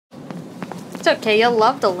okay, you'll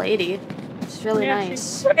love the lady. She's really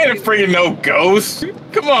nice. I ain't afraid of no ghost.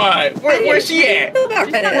 Come on, where's she at? Where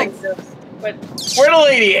the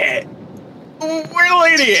lady at? Where the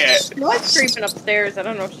lady at? She's creeping upstairs. I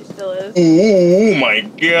don't know if she still is. Oh my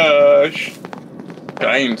gosh.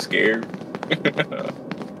 I am scared.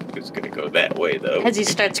 It's gonna go that way though. As he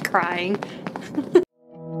starts crying.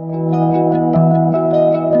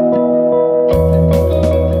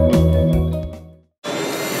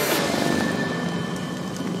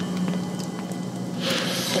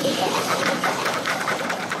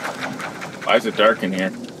 Why is it dark in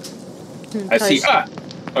here? I see. Ah!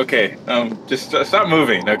 Okay, just stop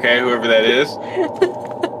moving, okay? Whoever that is.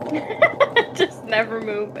 Just never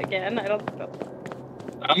move again. I don't know.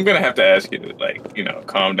 I'm gonna have to ask you to, like, you know,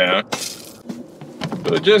 calm down.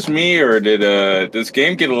 So just me, or did this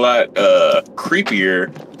game get a lot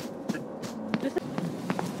creepier?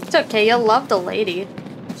 It's okay, you'll love the lady.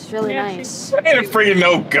 She's really nice. I ain't afraid of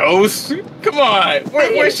no ghost. Come on,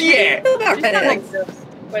 where's she at? Where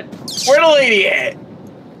the lady at?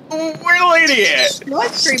 Where the lady at?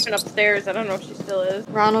 She's creeping upstairs. I don't know if she still is.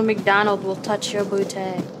 Ronald McDonald will touch your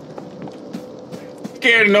booty.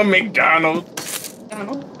 Scared of no McDonald's.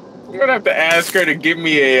 You're gonna have to ask her to give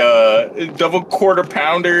me a double quarter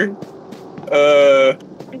pounder.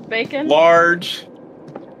 Bacon? Large.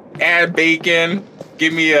 Add bacon.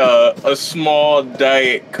 Give me a small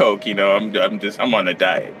diet Coke. You know, I'm on a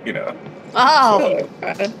diet. You know. Oh,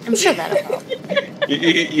 I'm sure that'll help.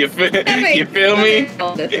 You feel me?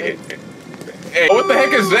 Hey, what the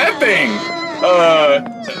heck is that thing?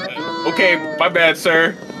 Okay, my bad,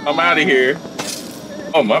 sir. I'm out of here.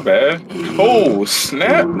 Oh, my bad. Oh,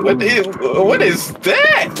 snap. What is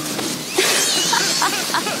that?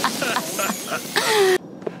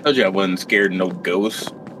 Told you I wasn't scared of no ghosts.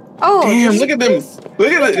 Oh, damn, look at them.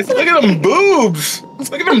 Look at them boobs.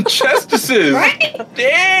 Look at them chestises. Right?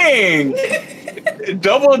 Dang.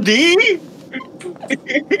 Double D?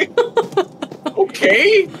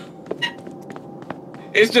 Okay.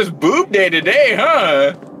 It's just boob day today,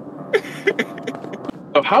 huh?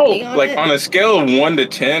 So how, like, on a scale of 1 to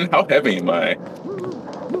 10, how heavy am I?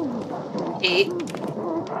 8.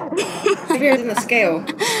 Heavier than the scale.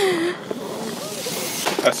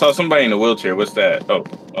 I saw somebody in a wheelchair. What's that? Oh,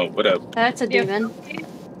 what up? That's a demon.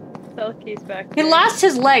 Selkie's back He there. lost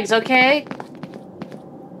his legs, okay?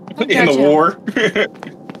 In the war?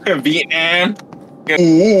 Vietnam?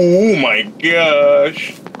 Oh my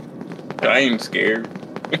gosh. I am scared.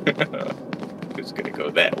 It's gonna go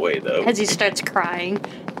that way though. As he starts crying.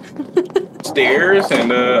 Stairs,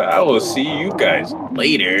 and I will see you guys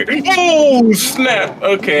later. Oh snap!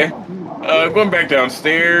 Okay, going back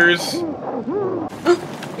downstairs.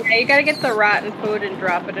 Yeah, you gotta get the rotten food and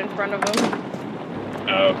drop it in front of him.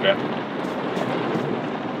 Okay.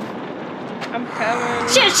 I'm coming.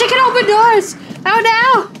 Shit, she can open doors! Oh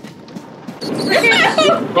no!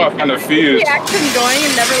 Oh, I found a fuse. The action going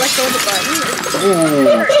and never let go of the button.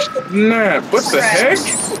 Oh snap! What the heck?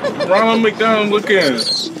 Ronald McDonald looking.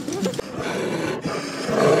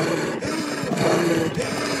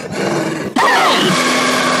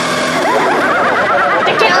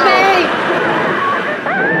 To kill me!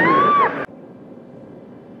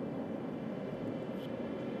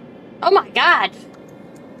 Oh my god!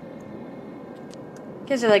 You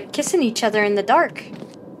guys are like kissing each other in the dark.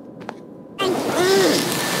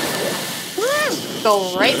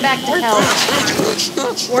 Go right back to hell.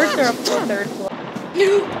 Words are up to the 3rd floor.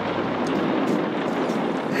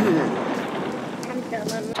 I'm coming.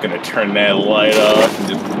 Just gonna turn that light off and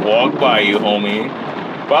just walk by you, homie.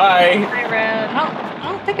 Bye. Hi, Red.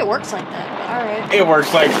 I don't think it works like that, but alright. It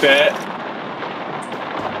works like that.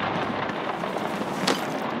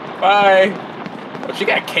 Bye. Oh, she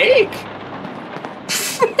got cake.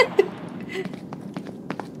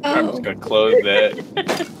 I'm just gonna close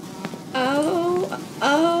that.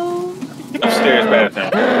 Oh. Upstairs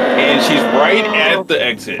bathroom. And she's right at the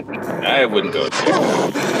exit. I wouldn't go there.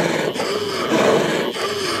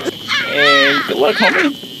 And good luck,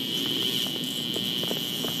 homie.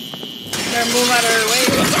 Better move out of her way.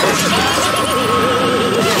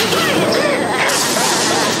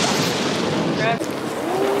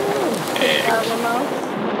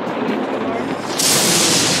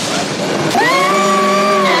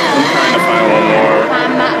 I'm trying to find one more.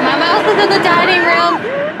 My mouse is in the dining room!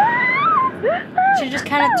 She just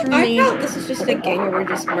kind of threw I me. felt this is just a game where we're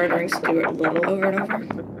just murdering Stuart Little over and over.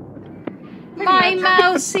 My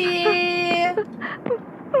mousey!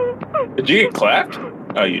 Did you get clapped?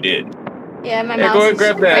 Oh, you did. Yeah, my Yeah, mouse go ahead, is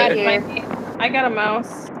grab right that. here. I got a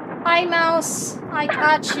mouse. Hi, mouse. I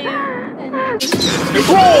caught you. And...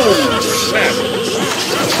 Whoa! Snap.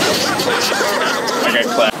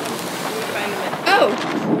 Alright, clap. Oh!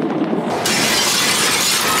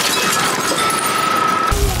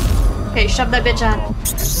 Okay, shove that bitch out.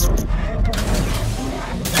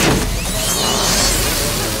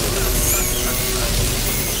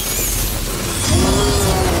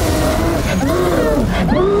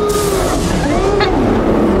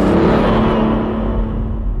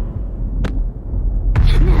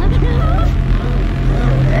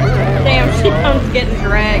 Damn, She-Hound's getting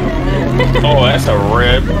dragged. Oh, that's a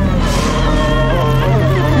rib.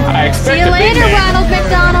 I expect See you a big later, man. Ronald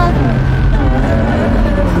McDonald.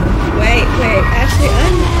 Wait. Actually,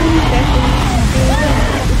 I'm definitely.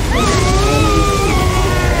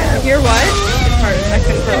 You're what? I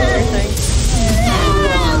couldn't tell everything.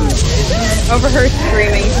 Over her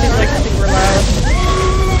screaming, she's like super loud.